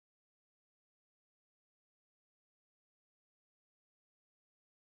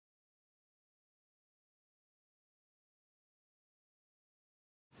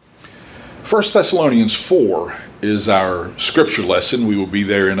1 Thessalonians 4 is our scripture lesson. We will be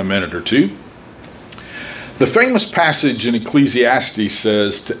there in a minute or two. The famous passage in Ecclesiastes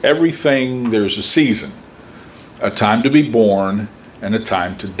says, to everything there's a season, a time to be born and a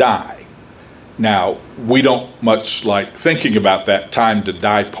time to die. Now, we don't much like thinking about that time to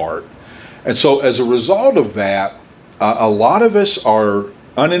die part. And so as a result of that, a lot of us are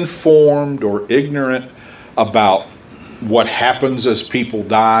uninformed or ignorant about what happens as people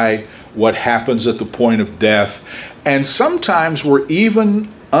die, what happens at the point of death, and sometimes we're even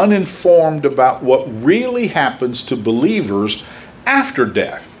uninformed about what really happens to believers after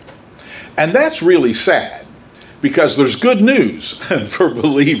death. And that's really sad, because there's good news for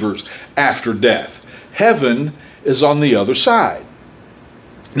believers after death. Heaven is on the other side.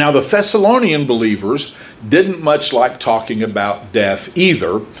 Now, the Thessalonian believers didn't much like talking about death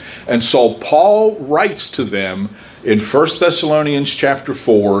either, and so Paul writes to them in 1 Thessalonians chapter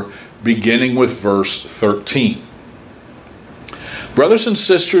 4, beginning with verse 13. Brothers and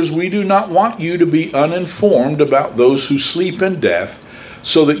sisters, we do not want you to be uninformed about those who sleep in death,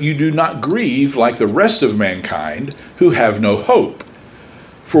 so that you do not grieve like the rest of mankind who have no hope.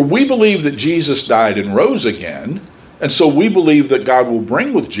 For we believe that Jesus died and rose again, and so we believe that God will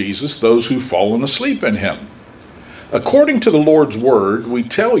bring with Jesus those who've fallen asleep in him. According to the Lord's word, we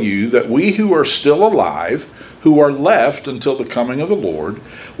tell you that we who are still alive, who are left until the coming of the Lord,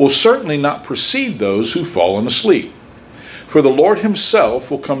 will certainly not precede those who've fallen asleep. For the Lord himself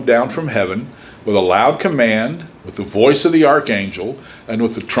will come down from heaven with a loud command, with the voice of the archangel, and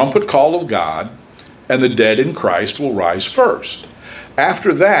with the trumpet call of God, and the dead in Christ will rise first.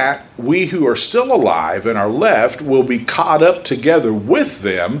 After that, we who are still alive and are left will be caught up together with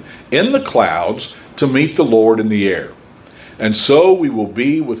them in the clouds to meet the Lord in the air. And so we will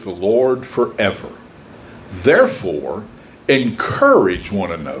be with the Lord forever. Therefore, encourage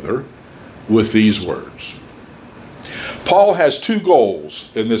one another with these words. Paul has two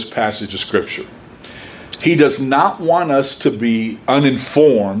goals in this passage of Scripture. He does not want us to be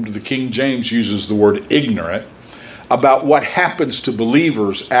uninformed, the King James uses the word ignorant, about what happens to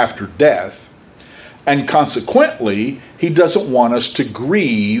believers after death, and consequently, he doesn't want us to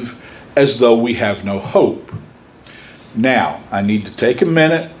grieve as though we have no hope. Now, I need to take a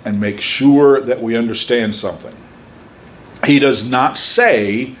minute and make sure that we understand something. He does not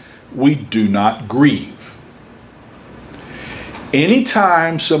say we do not grieve.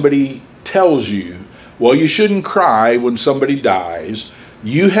 Anytime somebody tells you, well, you shouldn't cry when somebody dies,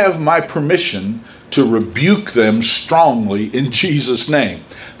 you have my permission to rebuke them strongly in Jesus' name.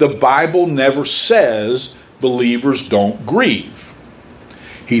 The Bible never says believers don't grieve.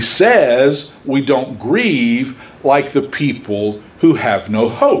 He says we don't grieve like the people who have no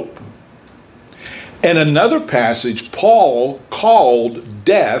hope. In another passage, Paul called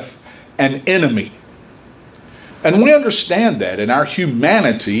death an enemy. And we understand that. In our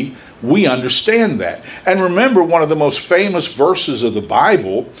humanity, we understand that. And remember, one of the most famous verses of the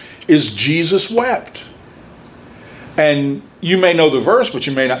Bible is Jesus wept. And you may know the verse, but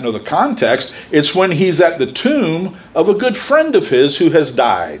you may not know the context. It's when he's at the tomb of a good friend of his who has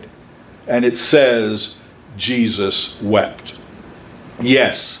died. And it says, Jesus wept.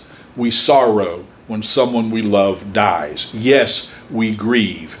 Yes, we sorrow when someone we love dies. Yes, we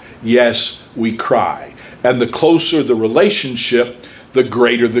grieve. Yes, we cry. And the closer the relationship, the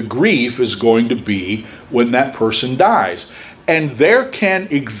greater the grief is going to be when that person dies. And there can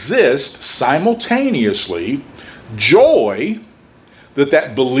exist simultaneously joy that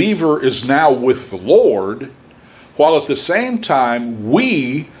that believer is now with the Lord, while at the same time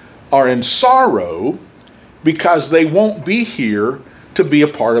we are in sorrow because they won't be here to be a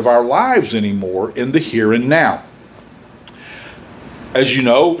part of our lives anymore in the here and now. As you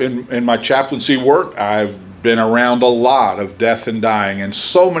know, in my chaplaincy work, I've been around a lot of death and dying, and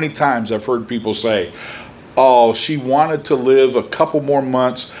so many times I've heard people say, oh, she wanted to live a couple more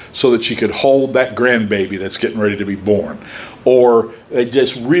months so that she could hold that grandbaby that's getting ready to be born. Or they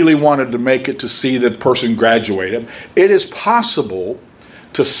just really wanted to make it to see the person graduate. It is possible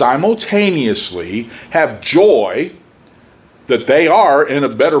to simultaneously have joy that they are in a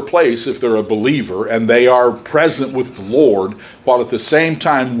better place if they're a believer and they are present with the Lord, while at the same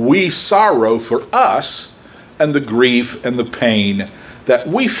time we sorrow for us and the grief and the pain that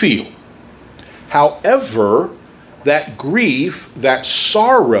we feel. However, that grief, that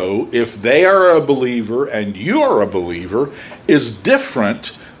sorrow, if they are a believer and you are a believer, is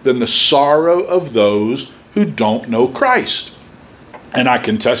different than the sorrow of those who don't know Christ. And I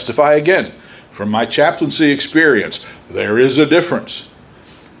can testify again from my chaplaincy experience, there is a difference.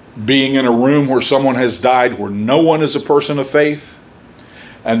 Being in a room where someone has died, where no one is a person of faith,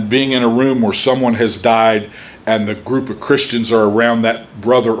 and being in a room where someone has died and the group of Christians are around that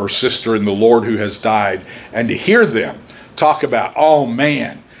brother or sister in the Lord who has died, and to hear them talk about, oh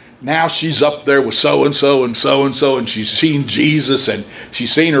man, now she's up there with so-and-so and so-and-so, and she's seen Jesus, and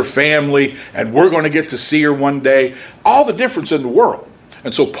she's seen her family, and we're going to get to see her one day. All the difference in the world.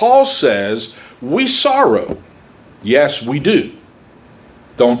 And so Paul says, we sorrow. Yes, we do.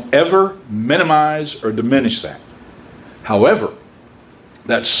 Don't ever minimize or diminish that. However,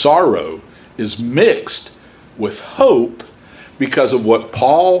 that sorrow is mixed with hope because of what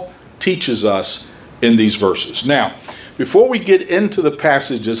Paul teaches us in these verses. Now, before we get into the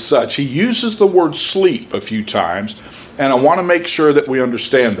passage as such, he uses the word sleep a few times, and I want to make sure that we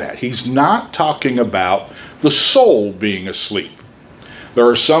understand that. He's not talking about the soul being asleep. There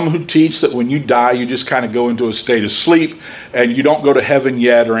are some who teach that when you die, you just kind of go into a state of sleep, and you don't go to heaven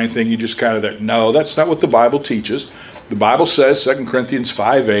yet or anything. You just kind of there. No, that's not what the Bible teaches. The Bible says, 2 Corinthians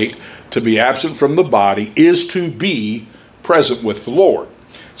 5:8, to be absent from the body is to be present with the Lord.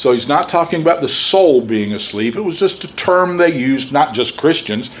 So he's not talking about the soul being asleep. It was just a term they used, not just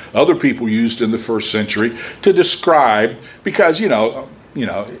Christians, other people used in the first century to describe, because, I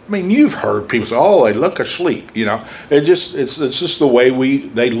mean, you've heard people say, oh, they look asleep, it's just the way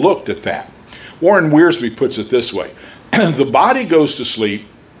they looked at that. Warren Wiersbe puts it this way: the body goes to sleep,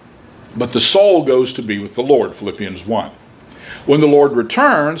 but the soul goes to be with the Lord, Philippians 1. When the Lord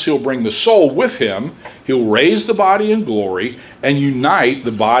returns, he'll bring the soul with him. He'll raise the body in glory and unite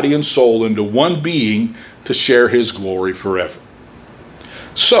the body and soul into one being to share his glory forever.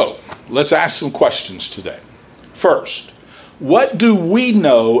 So, let's ask some questions today. First, what do we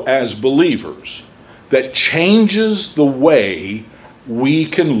know as believers that changes the way we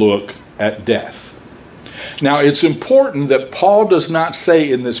can look at death? Now, it's important that Paul does not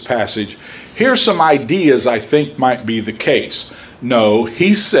say in this passage, here's some ideas I think might be the case. No,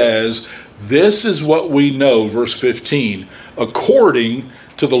 he says, this is what we know, verse 15, according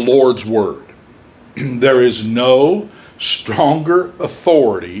to the Lord's word. There is no stronger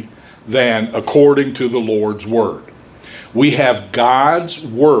authority than according to the Lord's word. We have God's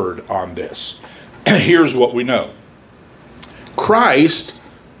word on this. Here's what we know. Christ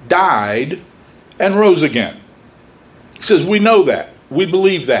died and rose again. He says, we know that. We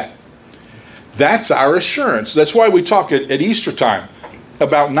believe that. That's our assurance. That's why we talk at Easter time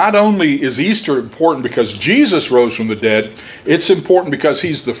about not only is Easter important because Jesus rose from the dead, it's important because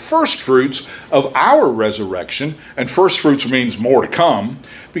he's the first fruits of our resurrection, and first fruits means more to come,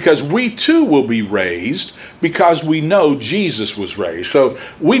 because we too will be raised because we know Jesus was raised. So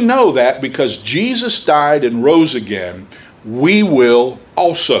we know that because Jesus died and rose again, we will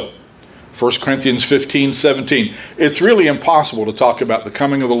also. 1 Corinthians 15:17. It's really impossible to talk about the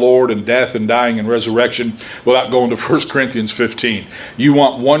coming of the Lord and death and dying and resurrection without going to 1 Corinthians 15. You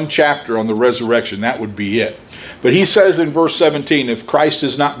want one chapter on the resurrection, that would be it. But he says in verse 17, if Christ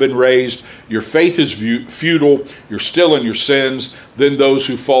has not been raised, your faith is futile, you're still in your sins, then those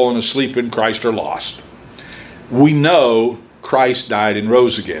who've fallen asleep in Christ are lost. We know Christ died and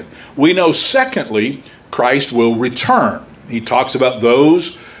rose again. We know, secondly, Christ will return. He talks about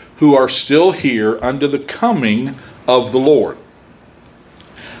those who are still here under the coming of the Lord.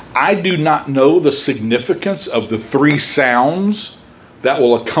 I do not know the significance of the three sounds that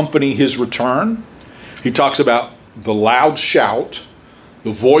will accompany his return. He talks about the loud shout, the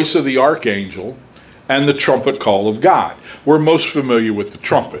voice of the archangel, and the trumpet call of God. We're most familiar with the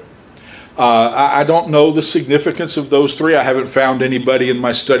trumpet. I don't know the significance of those three. I haven't found anybody in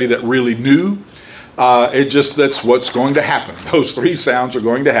my study that really knew. That's what's going to happen. Those three sounds are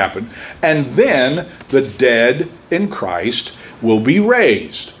going to happen. And then the dead in Christ will be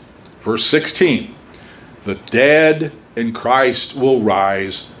raised. Verse 16, the dead in Christ will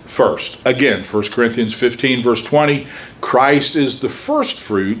rise first. Again, 1 Corinthians 15, verse 20, Christ is the first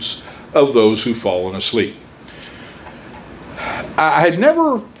fruits of those who've fallen asleep. I had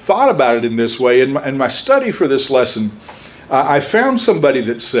never thought about it in this way. In my study for this lesson, I found somebody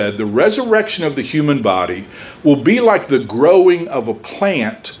that said the resurrection of the human body will be like the growing of a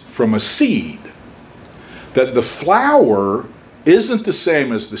plant from a seed. That the flower isn't the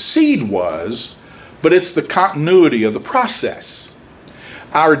same as the seed was, but it's the continuity of the process.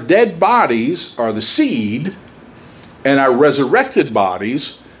 Our dead bodies are the seed, and our resurrected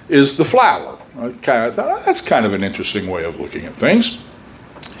bodies is the flower. I kind of thought, that's kind of an interesting way of looking at things.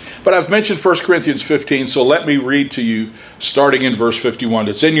 But I've mentioned 1 Corinthians 15, so let me read to you starting in verse 51.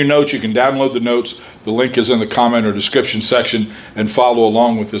 It's in your notes. You can download the notes. The link is in the comment or description section, and follow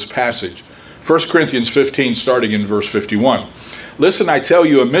along with this passage. 1 Corinthians 15, starting in verse 51. Listen, I tell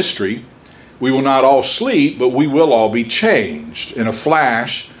you a mystery. We will not all sleep, but we will all be changed in a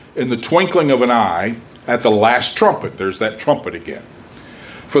flash, in the twinkling of an eye, at the last trumpet. There's that trumpet again.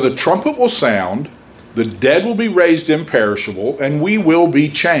 For the trumpet will sound, the dead will be raised imperishable, and we will be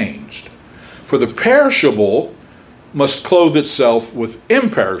changed. For the perishable must clothe itself with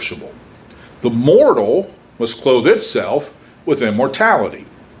imperishable. The mortal must clothe itself with immortality.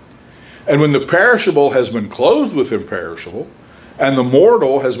 And when the perishable has been clothed with imperishable, and the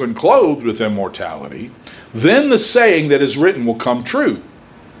mortal has been clothed with immortality, then the saying that is written will come true.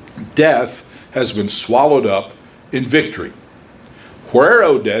 Death has been swallowed up in victory. Where,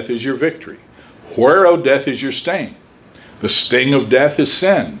 O death, is your victory? Where, O death, is your sting? The sting of death is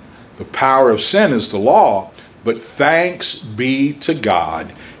sin. The power of sin is the law. But thanks be to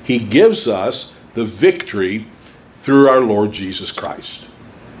God, He gives us the victory through our Lord Jesus Christ.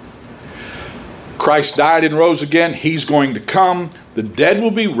 Christ died and rose again. He's going to come. The dead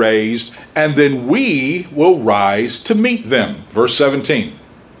will be raised, and then we will rise to meet them. Verse 17.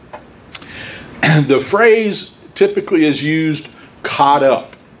 The phrase typically is used caught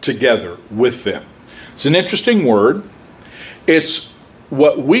up together with them. It's an interesting word. It's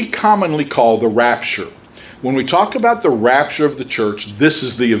what we commonly call the rapture. When we talk about the rapture of the church, this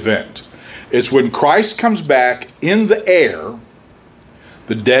is the event. It's when Christ comes back in the air,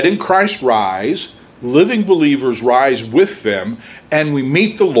 the dead in Christ rise, living believers rise with them, and we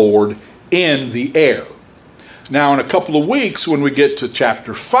meet the Lord in the air. Now, in a couple of weeks, when we get to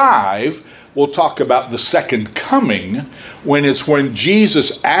chapter 5, we'll talk about the second coming, when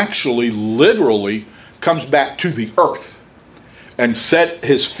Jesus actually, literally, comes back to the earth and set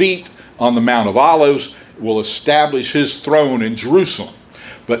His feet on the Mount of Olives, will establish His throne in Jerusalem.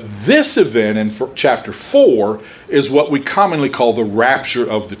 But this event in chapter 4 is what we commonly call the rapture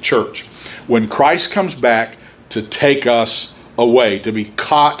of the church, when Christ comes back to take us away, to be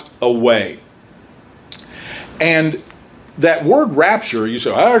caught away. And that word rapture, you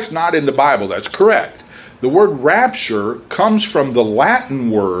say, oh, it's not in the Bible. That's correct. The word rapture comes from the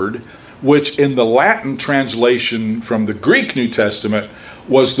Latin word, which in the Latin translation from the Greek New Testament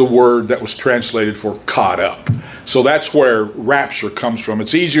was the word that was translated for caught up. So that's where rapture comes from.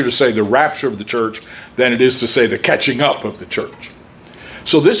 It's easier to say the rapture of the church than it is to say the catching up of the church.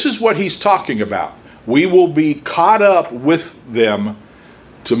 So this is what he's talking about. We will be caught up with them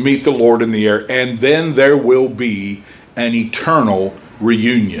to meet the Lord in the air, and then there will be an eternal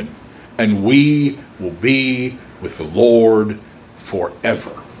reunion, and we will be with the Lord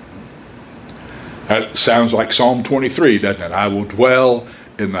forever. That sounds like Psalm 23, doesn't it? I will dwell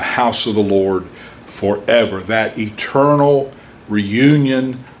in the house of the Lord forever. That eternal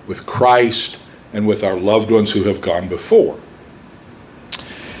reunion with Christ and with our loved ones who have gone before.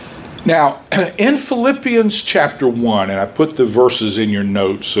 Now, in Philippians chapter 1, and I put the verses in your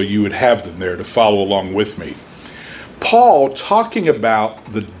notes so you would have them there to follow along with me, Paul, talking about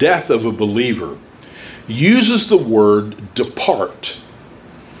the death of a believer, uses the word depart.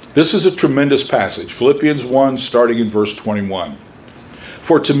 This is a tremendous passage. Philippians 1, starting in verse 21.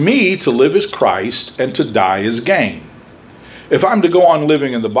 For to me, to live is Christ, and to die is gain. If I'm to go on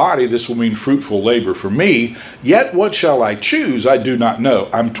living in the body, this will mean fruitful labor for me. Yet what shall I choose? I do not know.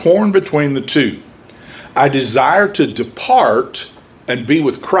 I'm torn between the two. I desire to depart and be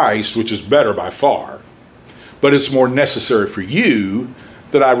with Christ, which is better by far. But it's more necessary for you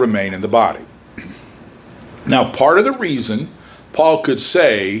that I remain in the body. Now, part of the reason Paul could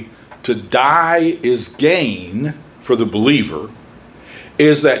say to die is gain for the believer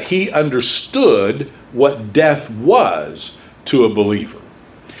is that he understood what death was to a believer.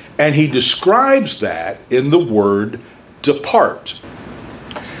 And he describes that in the word depart.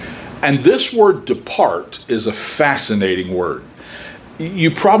 And this word depart is a fascinating word.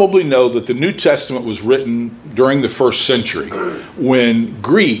 You probably know that the New Testament was written during the first century when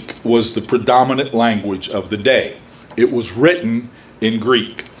Greek was the predominant language of the day. It was written in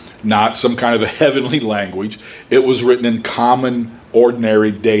Greek, not some kind of a heavenly language. It was written in common,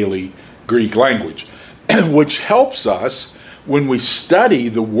 ordinary, daily Greek language, which helps us when we study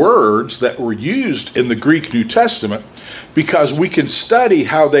the words that were used in the Greek New Testament, because we can study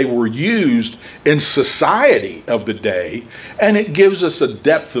how they were used in society of the day, and it gives us a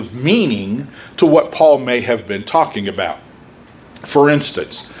depth of meaning to what Paul may have been talking about. For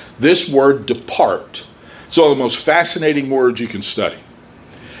instance, this word depart. It's one of the most fascinating words you can study.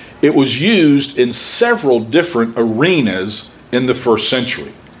 It was used in several different arenas in the first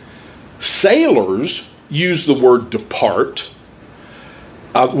century. Sailors used the word depart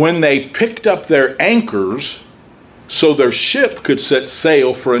when they picked up their anchors so their ship could set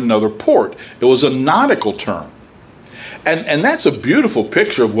sail for another port. It was a nautical term. And that's a beautiful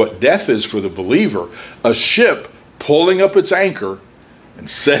picture of what death is for the believer. A ship pulling up its anchor and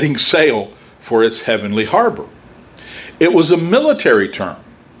setting sail for its heavenly harbor. It was a military term.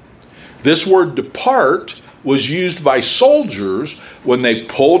 This word depart was used by soldiers when they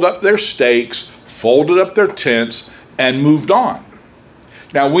pulled up their stakes, folded up their tents, and moved on.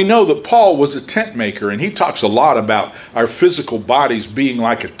 Now we know that Paul was a tent maker, and he talks a lot about our physical bodies being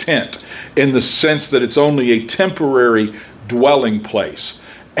like a tent in the sense that it's only a temporary dwelling place.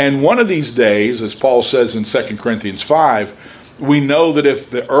 And one of these days, as Paul says in 2 Corinthians 5, we know that if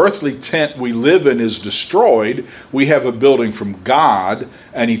the earthly tent we live in is destroyed, we have a building from God,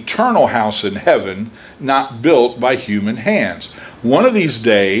 an eternal house in heaven, not built by human hands. One of these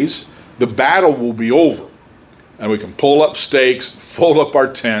days, the battle will be over, and we can pull up stakes, fold up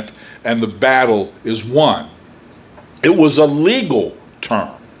our tent, and the battle is won. It was a legal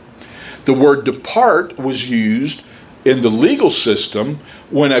term. The word depart was used in the legal system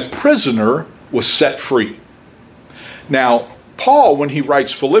when a prisoner was set free. Now, Paul, when he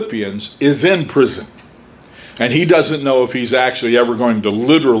writes Philippians, is in prison. And he doesn't know if he's actually ever going to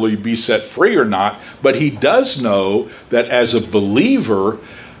literally be set free or not, but he does know that as a believer,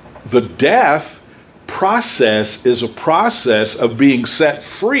 the death process is a process of being set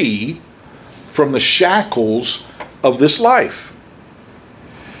free from the shackles of this life.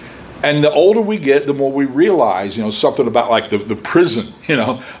 And the older we get, the more we realize, something about like the prison,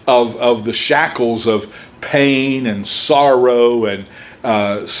 of the shackles of pain and sorrow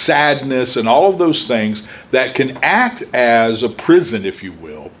and sadness and all of those things that can act as a prison, if you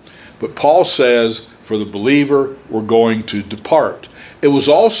will. But Paul says, for the believer, we're going to depart. It was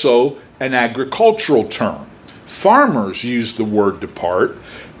also an agricultural term. Farmers used the word depart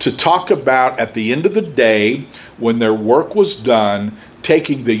to talk about at the end of the day, when their work was done,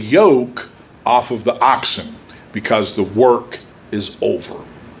 taking the yoke off of the oxen because the work is over.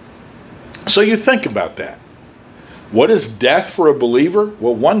 So you think about that. What is death for a believer?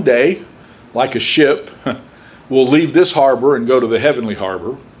 Well, one day, like a ship, we'll leave this harbor and go to the heavenly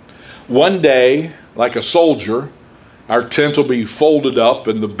harbor. One day, like a soldier, our tent will be folded up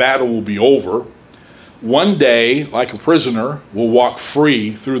and the battle will be over. One day, like a prisoner, we'll walk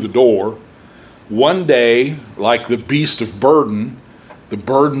free through the door. One day, like the beast of burden, the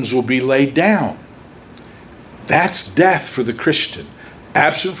burdens will be laid down. That's death for the Christian,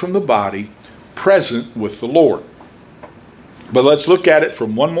 absent from the body, present with the Lord. But let's look at it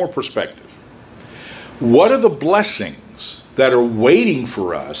from one more perspective. What are the blessings that are waiting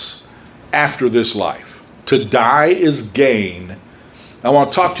for us after this life? To die is gain. I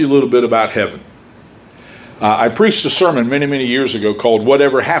want to talk to you a little bit about heaven. I preached a sermon many, many years ago called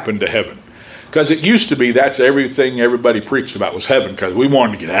Whatever Happened to Heaven. Because it used to be that's everything everybody preached about was heaven, because we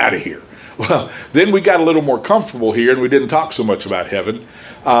wanted to get out of here. Well, then we got a little more comfortable here and we didn't talk so much about heaven.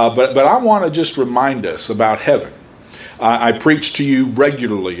 But I want to just remind us about heaven. I preach to you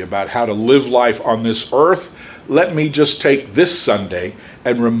regularly about how to live life on this earth. Let me just take this Sunday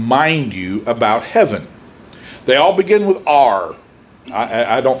and remind you about heaven. They all begin with R.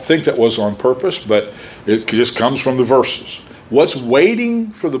 I don't think that was on purpose, but it just comes from the verses. What's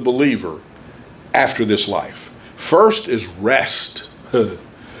waiting for the believer after this life? First is rest.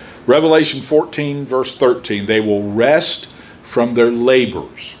 Revelation 14, verse 13, they will rest from their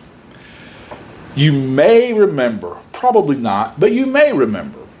labors. You may remember, probably not, but you may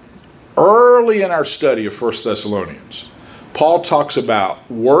remember, early in our study of 1 Thessalonians, Paul talks about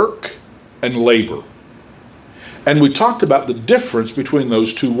work and labor. And we talked about the difference between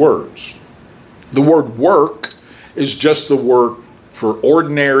those two words. The word work is just the word for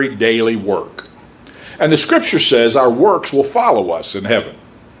ordinary daily work. And the scripture says our works will follow us in heaven.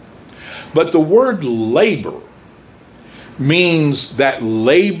 But the word labor means that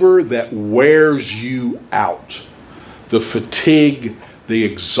labor that wears you out. The fatigue, the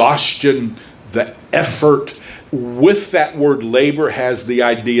exhaustion, the effort. With that word labor has the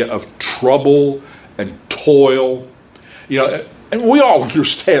idea of trouble and toil. And we all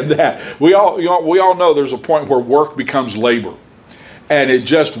understand that. We all know there's a point where work becomes labor. And it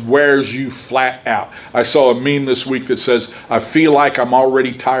just wears you flat out. I saw a meme this week that says, I feel like I'm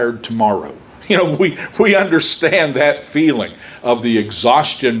already tired tomorrow. We understand that feeling of the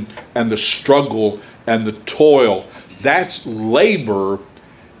exhaustion and the struggle and the toil. That's labor,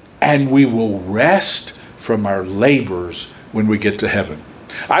 and we will rest from our labors when we get to heaven.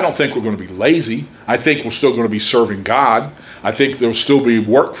 I don't think we're going to be lazy. I think we're still going to be serving God. I think there'll still be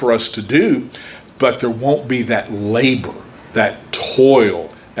work for us to do, but there won't be that labor, that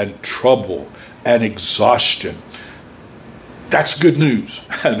toil and trouble and exhaustion. That's good news.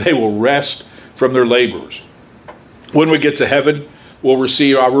 They will rest from their labors. When we get to heaven, we'll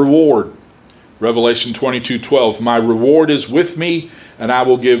receive our reward. Revelation 22:12, my reward is with me, and I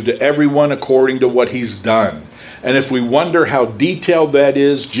will give to everyone according to what he's done. And if we wonder how detailed that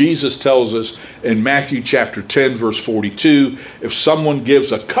is, Jesus tells us in Matthew chapter 10, verse 42, if someone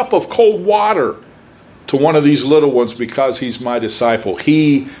gives a cup of cold water to one of these little ones because he's my disciple,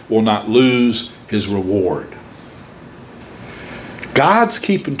 he will not lose his reward. God's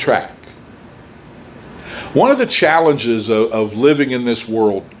keeping track. One of the challenges of living in this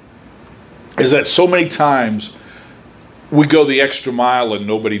world is that so many times we go the extra mile and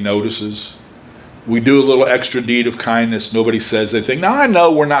nobody notices. We do a little extra deed of kindness, nobody says anything. Now I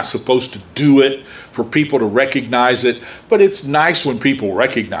know we're not supposed to do it for people to recognize it, but it's nice when people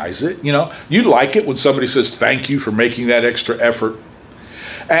recognize it. You know, you like it when somebody says thank you for making that extra effort.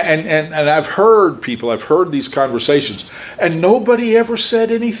 And I've heard these conversations, and nobody ever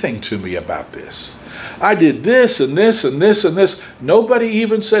said anything to me about this. I did this and this and this and this. Nobody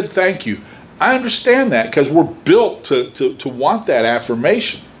even said thank you. I understand that because we're built to want that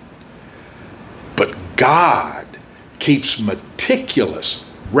affirmation. But God keeps meticulous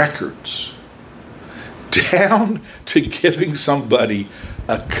records down to giving somebody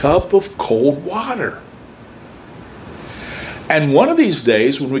a cup of cold water. And one of these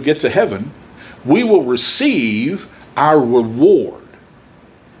days, when we get to heaven, we will receive our reward.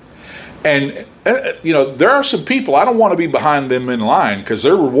 And, there are some people, I don't want to be behind them in line because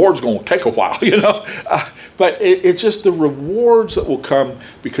their reward's going to take a while, But it's just the rewards that will come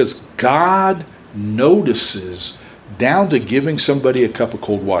because God notices down to giving somebody a cup of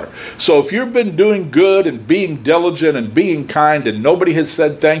cold water. So if you've been doing good and being diligent and being kind and nobody has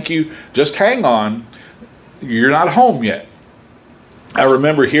said thank you, just hang on. You're not home yet. I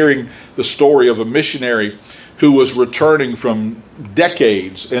remember hearing the story of a missionary who was returning from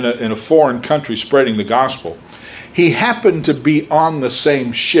decades in a foreign country spreading the gospel. He happened to be on the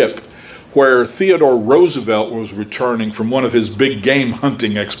same ship where Theodore Roosevelt was returning from one of his big game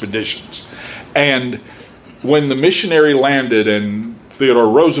hunting expeditions. And when the missionary landed and Theodore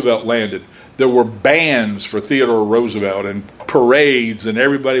Roosevelt landed, there were bands for Theodore Roosevelt and parades, and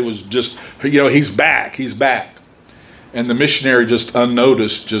everybody was just, he's back. And the missionary, just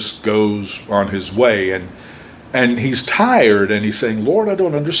unnoticed, just goes on his way. And he's tired, and he's saying, Lord, I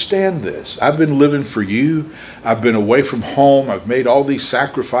don't understand this. I've been living for you. I've been away from home. I've made all these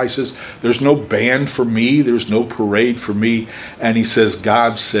sacrifices. There's no band for me. There's no parade for me. And he says,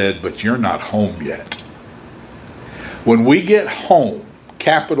 God said, but you're not home yet. When we get home,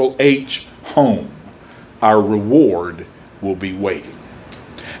 capital H, home, our reward will be waiting.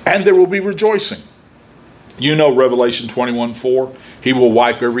 And there will be rejoicing. Revelation 21:4, he will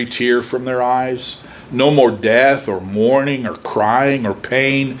wipe every tear from their eyes. No more death or mourning or crying or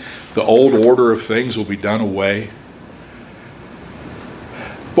pain. The old order of things will be done away.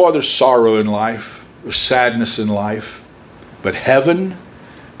 Boy, there's sorrow in life. There's sadness in life. But heaven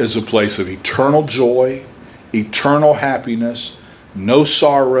is a place of eternal joy, eternal happiness, no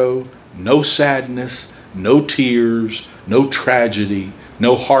sorrow, no sadness, no tears, no tragedy,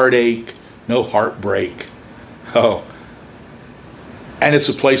 no heartache, no heartbreak. Oh. And it's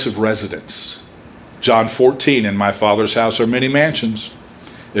a place of residence. John 14, in my Father's house are many mansions.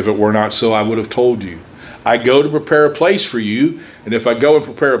 If it were not so, I would have told you. I go to prepare a place for you, and if I go and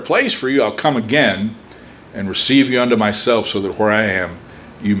prepare a place for you, I'll come again and receive you unto myself, so that where I am,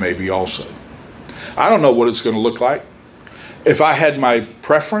 you may be also. I don't know what it's going to look like. If I had my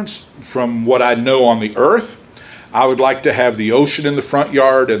preference from what I know on the earth, I would like to have the ocean in the front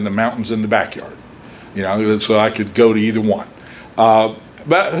yard and the mountains in the backyard. So I could go to either one.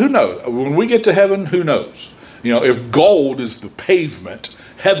 But who knows? When we get to heaven, who knows? If gold is the pavement,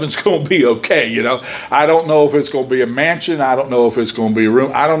 heaven's going to be okay. I don't know if it's going to be a mansion. I don't know if it's going to be a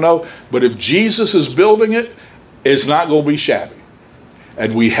room. I don't know. But if Jesus is building it, it's not going to be shabby.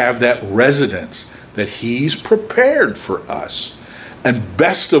 And we have that residence that he's prepared for us. And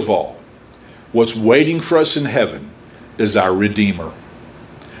best of all, what's waiting for us in heaven is our Redeemer.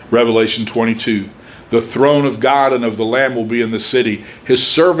 Revelation 22. The throne of God and of the Lamb will be in the city. His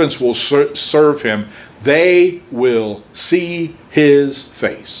servants will serve him. They will see his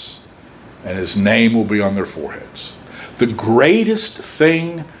face, and his name will be on their foreheads. The greatest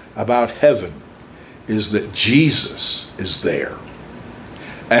thing about heaven is that Jesus is there.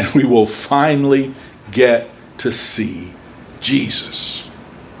 And we will finally get to see Jesus.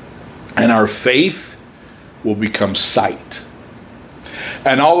 And our faith will become sight.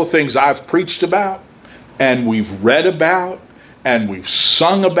 And all the things I've preached about, and we've read about, and we've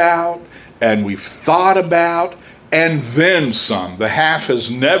sung about, and we've thought about, and then some. The half has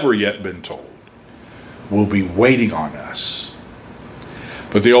never yet been told. will be waiting on us.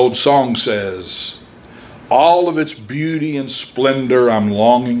 But the old song says, all of its beauty and splendor I'm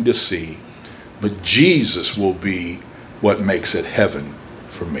longing to see, but Jesus will be what makes it heaven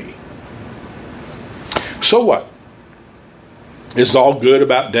for me. So what? It's all good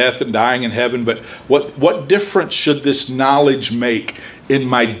about death and dying in heaven, but what difference should this knowledge make in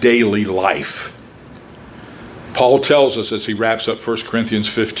my daily life? Paul tells us as he wraps up 1 Corinthians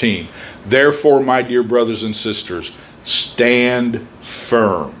 15, therefore, my dear brothers and sisters, stand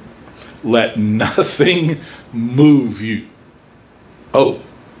firm. Let nothing move you. Oh,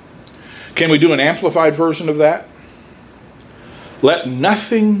 can we do an amplified version of that? Let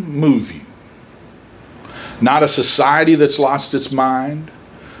nothing move you. Not a society that's lost its mind,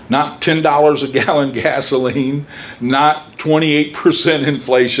 not $10 a gallon gasoline, not 28%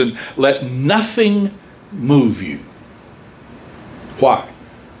 inflation. Let nothing move you. Why?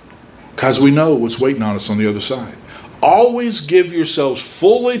 Because we know what's waiting on us on the other side. Always give yourselves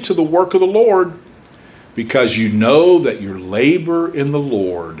fully to the work of the Lord, because you know that your labor in the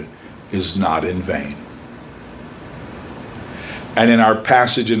Lord is not in vain. And in our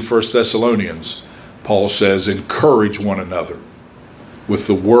passage in 1 Thessalonians, Paul says, encourage one another with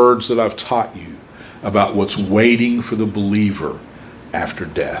the words that I've taught you about what's waiting for the believer after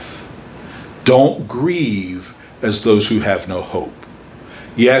death. Don't grieve as those who have no hope.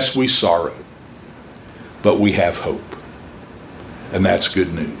 Yes, we sorrow, but we have hope. And that's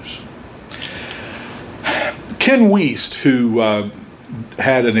good news. Ken Wiest, who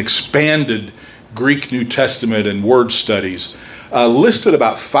had an expanded Greek New Testament and word studies, listed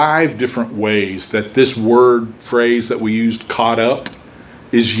about 5 different ways that this word phrase that we used, caught up,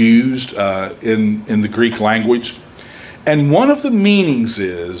 is used in the Greek language. And one of the meanings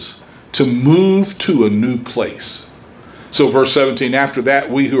is to move to a new place. So verse 17, after that,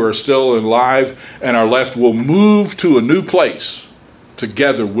 we who are still alive and are left will move to a new place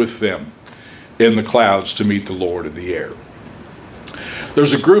together with them in the clouds to meet the Lord in the air.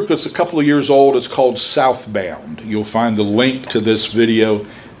 There's a group that's a couple of years old. It's called Southbound. You'll find the link to this video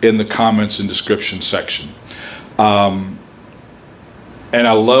in the comments and description section. And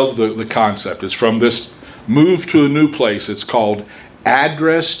I love the concept. It's from this move to a new place. It's called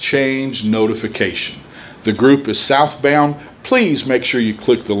Address Change Notification. The group is Southbound. Please make sure you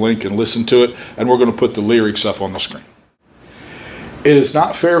click the link and listen to it. And we're going to put the lyrics up on the screen. It is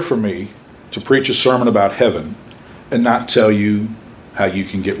not fair for me to preach a sermon about heaven and not tell you how you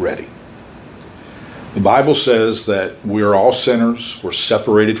can get ready. The Bible says that we're all sinners, we're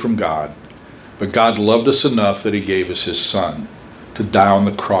separated from God, but God loved us enough that he gave us his Son to die on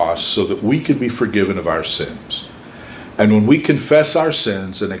the cross so that we could be forgiven of our sins. And when we confess our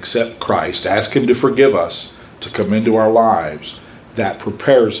sins and accept Christ, ask him to forgive us, to come into our lives, that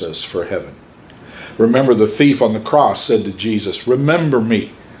prepares us for heaven. Remember, the thief on the cross said to Jesus, remember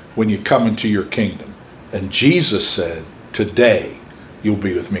me when you come into your kingdom. And Jesus said, today you'll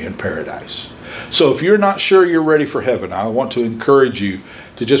be with me in paradise. So if you're not sure you're ready for heaven, I want to encourage you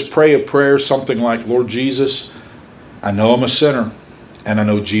to just pray a prayer, something like, Lord Jesus, I know I'm a sinner, and I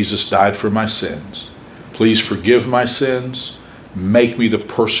know Jesus died for my sins. Please forgive my sins. Make me the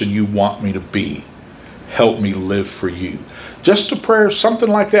person you want me to be. Help me live for you. Just a prayer, something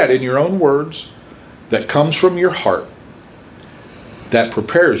like that, in your own words, that comes from your heart, that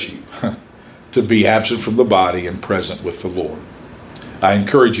prepares you to be absent from the body and present with the Lord. I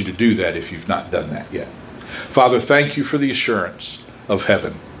encourage you to do that if you've not done that yet. Father, thank you for the assurance of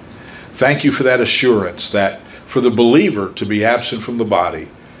heaven. Thank you for that assurance that for the believer to be absent from the body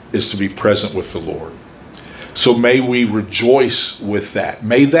is to be present with the Lord. So may we rejoice with that.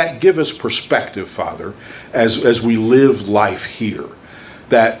 May that give us perspective, Father, as we live life here.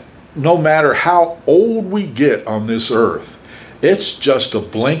 That no matter how old we get on this earth, it's just a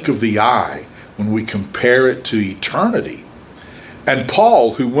blink of the eye when we compare it to eternity. And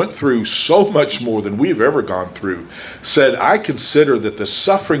Paul, who went through so much more than we've ever gone through, said, I consider that the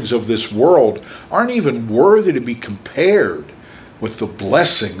sufferings of this world aren't even worthy to be compared with the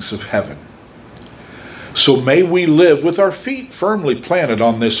blessings of heaven. So may we live with our feet firmly planted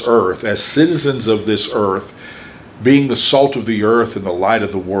on this earth as citizens of this earth, being the salt of the earth and the light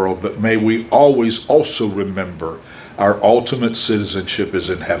of the world, but may we always also remember our ultimate citizenship is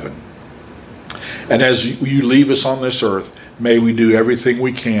in heaven. And as you leave us on this earth, may we do everything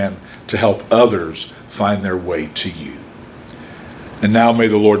we can to help others find their way to you. And now may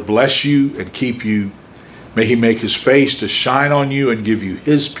the Lord bless you and keep you. May he make his face to shine on you and give you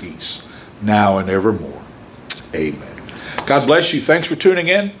his peace now and evermore. Amen. God bless you. Thanks for tuning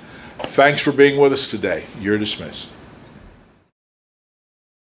in. Thanks for being with us today. You're dismissed.